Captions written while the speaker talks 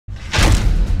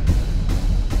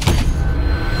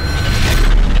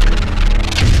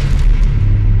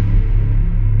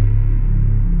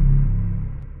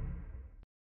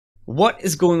What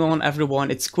is going on, everyone?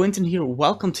 It's Quentin here.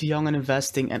 Welcome to Young and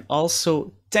Investing, and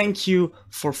also thank you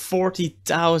for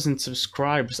 40,000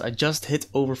 subscribers. I just hit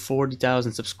over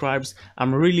 40,000 subscribers.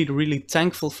 I'm really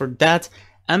thankful for that,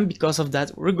 and because of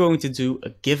that we're going to do a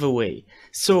giveaway.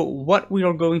 So what we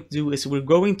are going to do is we're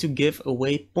going to give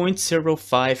away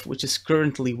 0.05, which is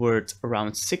currently worth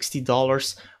around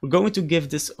 $60. We're going to give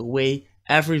this away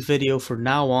every video from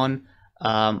now on.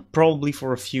 Probably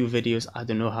for a few videos, I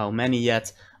don't know how many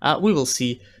yet, we will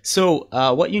see. So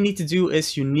what you need to do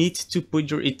is you need to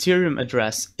put your Ethereum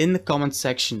address in the comment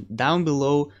section down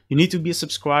below. You need to be a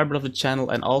subscriber of the channel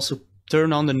and also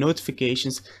turn on the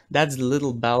notifications. That's the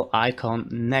little bell icon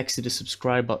next to the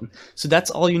subscribe button. So that's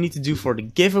all you need to do for the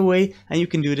giveaway, and you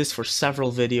can do this for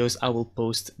several videos I will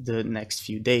post the next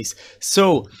few days.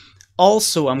 So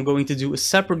also I'm going to do a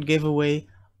separate giveaway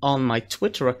on my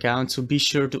Twitter account, so be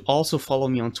sure to also follow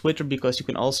me on Twitter because you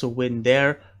can also win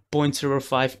there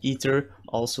 0.05 Ether,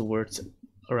 also worth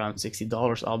around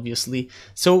 $60 obviously.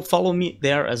 So follow me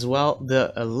there as well.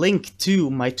 The link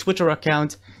to my Twitter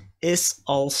account is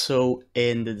also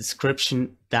in the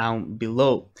description down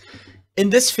below.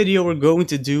 In this video we're going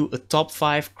to do a top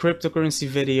 5 cryptocurrency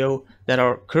video that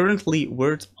are currently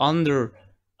worth under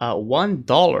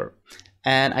 $1.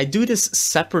 And I do this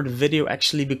separate video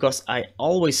actually because I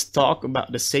always talk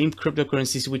about the same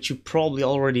cryptocurrencies which you probably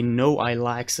already know I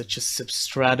like, such as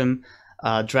Substratum,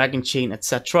 Dragon Chain,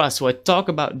 etc. So I talk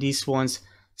about these ones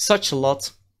such a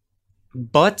lot,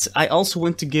 but I also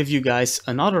want to give you guys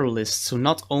another list, so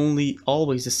not only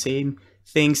always the same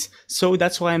things. So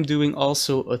that's why I'm doing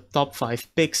also a top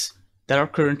 5 picks that are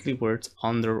currently worth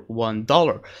under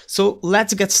 $1. So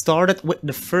let's get started with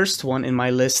the first one in my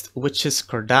list, which is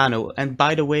Cardano. And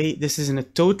by the way, this is in a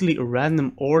totally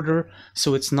random order,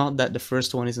 so it's not that the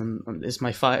first one is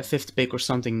my fifth pick or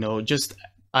something. No, just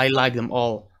I like them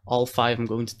all 5 I'm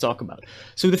going to talk about.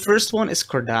 So the first one is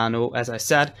Cardano, as I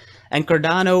said, and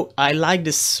Cardano, I like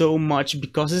this so much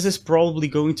because this is probably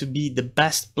going to be the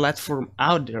best platform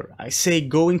out there. I say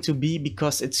going to be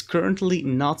because it's currently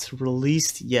not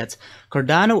released yet.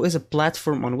 Cardano is a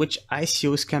platform on which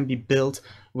ICOs can be built,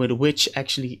 with which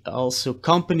actually also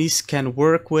companies can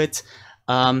work with.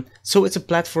 So it's a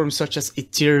platform such as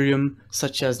Ethereum,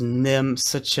 such as NIM,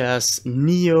 such as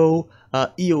NEO,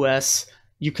 EOS.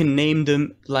 You can name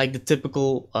them like the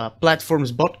typical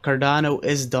platforms, but Cardano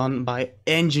is done by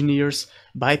engineers,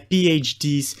 by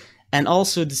PhDs, and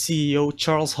also the CEO,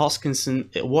 Charles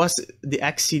Hoskinson, was the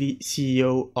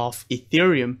ex-CEO of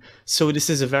Ethereum. So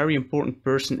this is a very important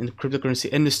person in the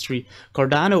cryptocurrency industry.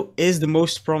 Cardano is the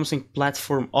most promising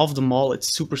platform of them all.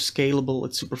 It's super scalable,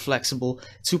 it's super flexible,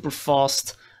 it's super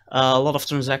fast, a lot of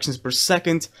transactions per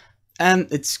second, and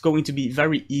it's going to be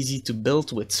very easy to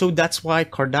build with. So that's why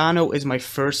Cardano is my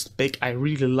first pick. I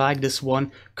really like this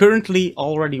one. Currently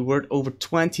already worth over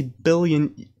 22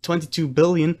 billion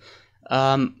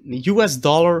US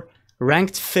dollar,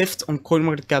 ranked 5th on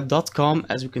coinmarketcap.com,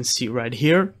 as you can see right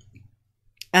here.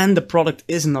 And the product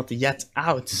is not yet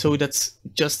out, so that's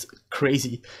just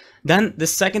crazy. Then the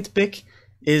second pick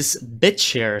is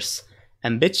BitShares.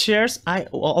 And BitShares, I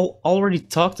already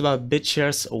talked about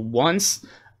BitShares once.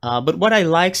 But what I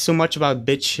like so much about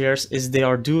BitShares is they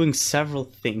are doing several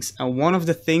things. And one of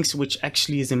the things which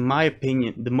actually is, in my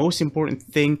opinion, the most important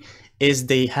thing is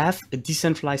they have a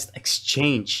decentralized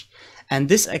exchange. And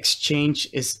this exchange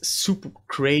is super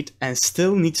great and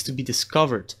still needs to be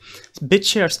discovered.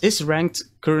 BitShares is ranked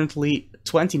currently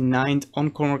 29th on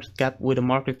CoinMarketCap with a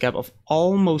market cap of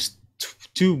almost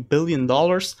 $2 billion.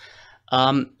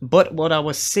 But what I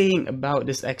was saying about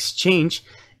this exchange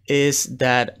is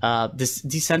that this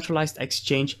decentralized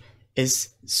exchange is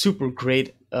super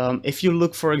great. If you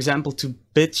look, for example, to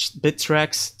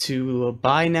Bittrex, to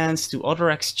Binance, to other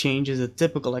exchanges, the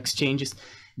typical exchanges,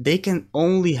 they can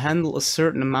only handle a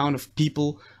certain amount of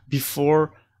people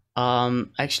before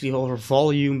actually over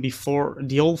volume, before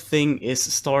the whole thing is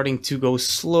starting to go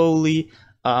slowly,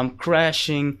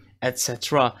 crashing,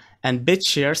 etc. And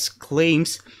BitShares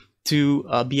claims to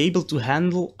be able to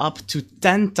handle up to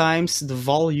 10 times the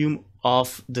volume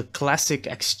of the classic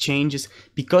exchanges,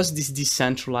 because this is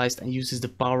decentralized and uses the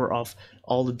power of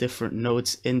all the different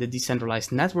nodes in the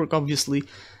decentralized network, obviously.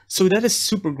 So that is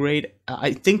super great.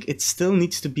 I think it still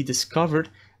needs to be discovered.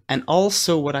 And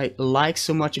also what I like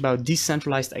so much about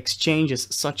decentralized exchanges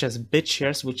such as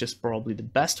BitShares, which is probably the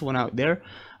best one out there,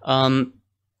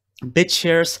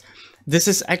 BitShares, this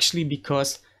is actually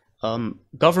because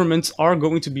governments are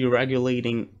going to be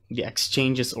regulating the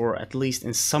exchanges, or at least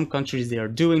in some countries they are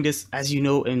doing this. As you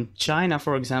know, in China,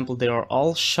 for example, they are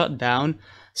all shut down.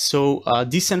 So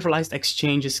decentralized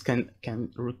exchanges can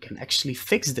actually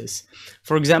fix this.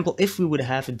 For example, if we would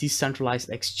have a decentralized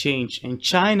exchange in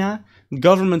China,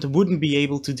 government wouldn't be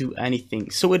able to do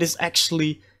anything. So it is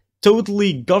actually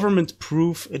totally government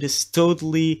proof. It is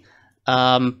totally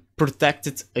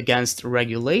protected against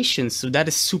regulations. So that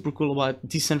is super cool about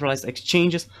decentralized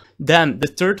exchanges. Then the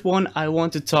third one I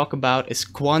want to talk about is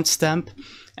Quantstamp.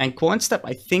 And Quantstamp,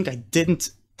 I think I didn't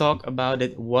talk about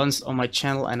it once on my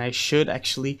channel, and I should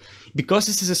actually, because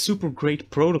this is a super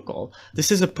great protocol.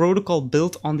 This is a protocol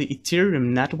built on the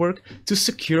Ethereum network to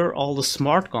secure all the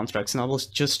smart contracts, and I will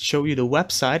just show you the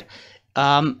website.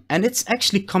 And it's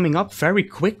actually coming up very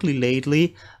quickly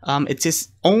lately. It is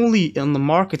only on the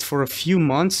market for a few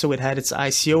months, so it had its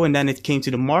ICO and then it came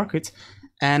to the market.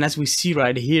 And as we see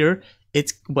right here,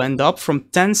 it went up from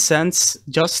 10 cents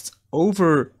just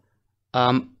over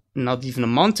not even a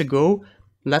month ago.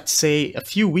 Let's say a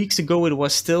few weeks ago it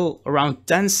was still around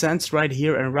 10 cents right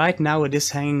here, and right now it is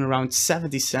hanging around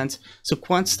 70 cents. So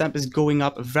Quantstamp is going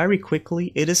up very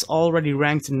quickly. It is already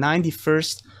ranked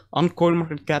 91st on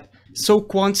CoinMarketCap. So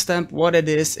Quantstamp, what it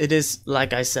is,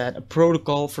 like I said, a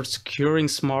protocol for securing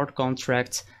smart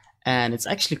contracts, and it's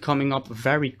actually coming up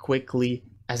very quickly,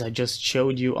 as I just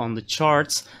showed you on the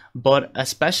charts. But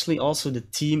especially also the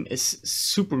team is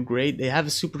super great. They have a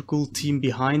super cool team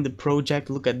behind the project.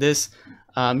 Look at this.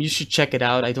 You should check it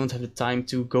out. I don't have the time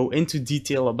to go into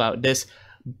detail about this,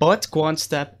 but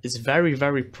Quantstamp is very,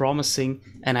 very promising,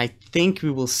 and I think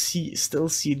we will still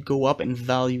see it go up in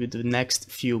value in the next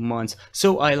few months.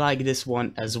 So I like this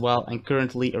one as well, and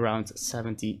currently around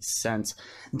 70 cents.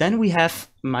 Then we have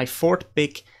my fourth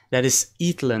pick, that is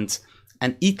ETHLend.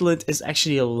 And ETHLend is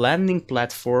actually a lending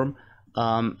platform,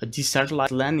 a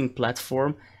decentralized lending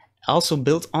platform, also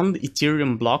built on the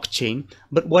Ethereum blockchain.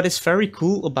 But what is very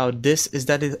cool about this is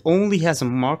that it only has a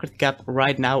market cap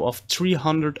right now of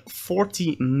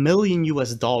 $340 million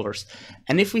US.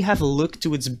 And if we have a look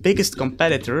to its biggest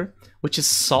competitor, which is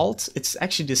Salt, it's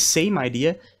actually the same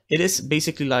idea. It is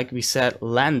basically, like we said,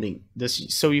 lending.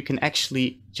 So you can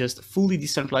actually just fully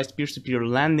decentralized peer-to-peer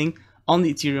lending on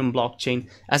the Ethereum blockchain.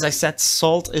 As I said,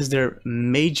 Salt is their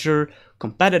major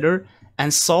competitor,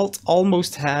 and Salt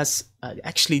almost has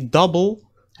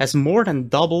has more than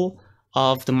double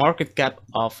of the market cap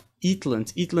of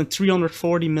ETHLend. ETHLend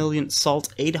 340 million,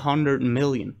 Salt 800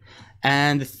 million.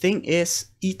 And the thing is,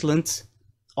 ETHLend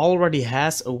already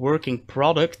has a working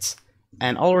product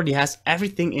and already has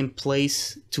everything in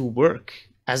place to work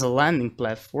as a lending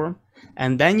platform.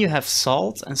 And then you have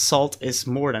Salt, and Salt is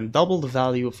more than double the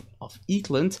value of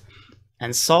ETHLend,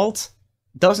 and Salt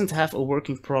doesn't have a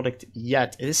working product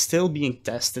yet. It is still being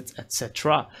tested,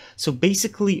 etc. So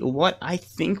basically what I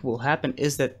think will happen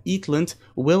is that ETHLend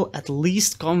will at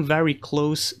least come very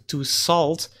close to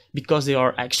Salt, because they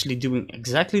are actually doing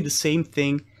exactly the same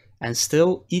thing, and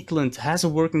still ETHLend has a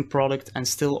working product and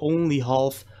still only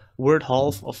worth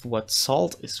half of what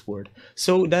Salt is worth.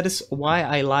 So that is why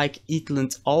I like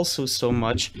ETHLend also so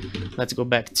much. Let's go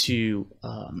back to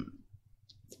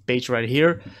page right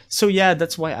here. So yeah,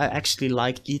 that's why I actually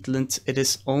like ETHLend. It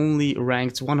is only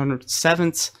ranked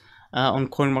 107th on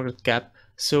CoinMarketCap.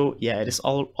 So yeah, it is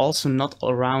also not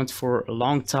around for a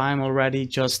long time already,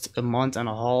 just a month and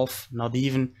a half, not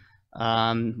even,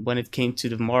 when it came to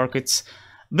the markets.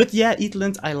 But yeah,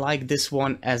 ETHLend, I like this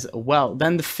one as well.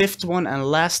 Then the fifth one and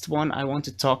last one I want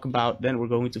to talk about, then we're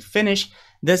going to finish.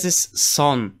 This is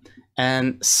Sun.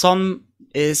 And Sun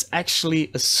is actually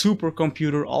a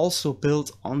supercomputer also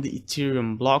built on the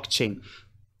Ethereum blockchain.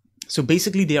 So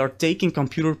basically they are taking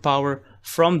computer power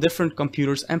from different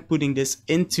computers and putting this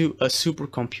into a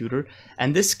supercomputer,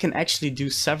 and this can actually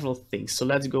do several things. So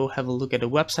let's go have a look at the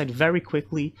website very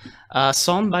quickly.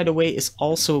 Sun, by the way, is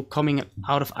also coming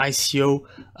out of ICO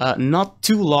not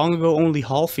too long ago, only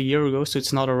half a year ago, so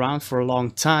it's not around for a long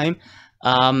time.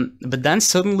 But then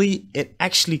suddenly it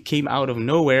actually came out of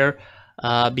nowhere,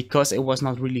 because it was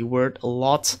not really worth a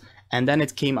lot, and then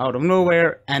it came out of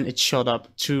nowhere and it shot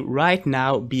up to right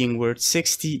now being worth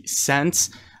 60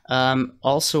 cents,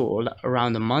 also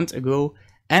around a month ago,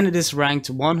 and it is ranked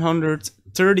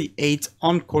 138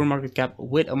 on CoinMarketCap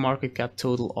with a market cap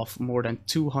total of more than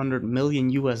 $200 million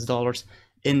US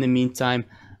in the meantime.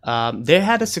 They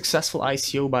had a successful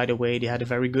ICO, by the way. They had a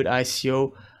very good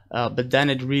ICO, but then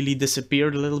it really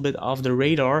disappeared a little bit off the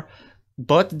radar.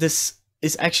 But this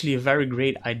is actually a very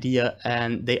great idea,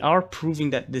 and they are proving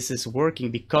that this is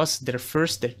working, because their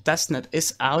testnet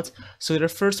is out. So their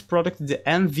first product, the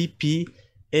MVP,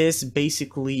 is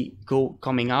basically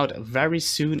coming out very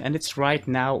soon, and it's right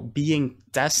now being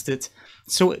tested.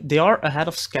 So they are ahead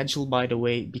of schedule, by the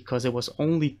way, because it was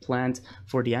only planned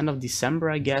for the end of December,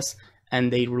 I guess,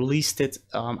 and they released it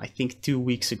I think 2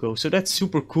 weeks ago. So that's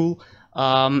super cool.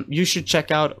 You should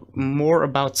check out more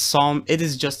about SOM. It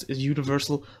is just a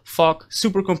universal fog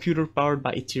supercomputer powered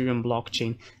by Ethereum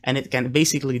blockchain, and it can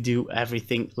basically do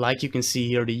everything. Like you can see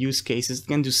here, the use cases. It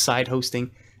can do site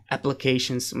hosting,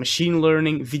 applications, machine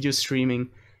learning, video streaming,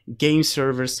 game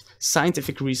servers,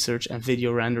 scientific research, and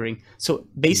video rendering. So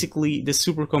basically, the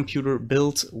supercomputer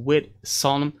built with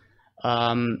SOM,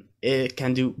 it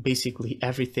can do basically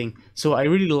everything. So I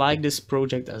really like this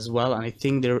project as well, and I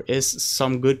think there is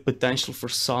some good potential for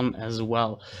SOM as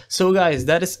well. So guys,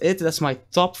 that is it. That's my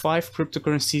top 5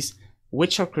 cryptocurrencies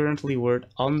which are currently worth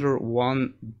under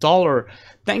 $1.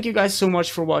 Thank you guys so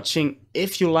much for watching.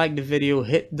 If you like the video,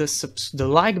 hit the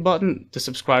like button, the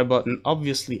subscribe button,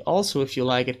 obviously also if you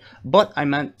like it, but I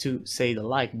meant to say the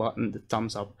like button, the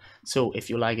thumbs up. So if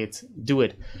you like it, do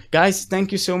it. Guys,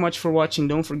 thank you so much for watching.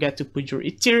 Don't forget to put your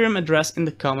Ethereum address in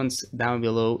the comments down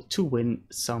below to win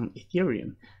some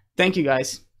Ethereum. Thank you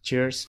guys. Cheers.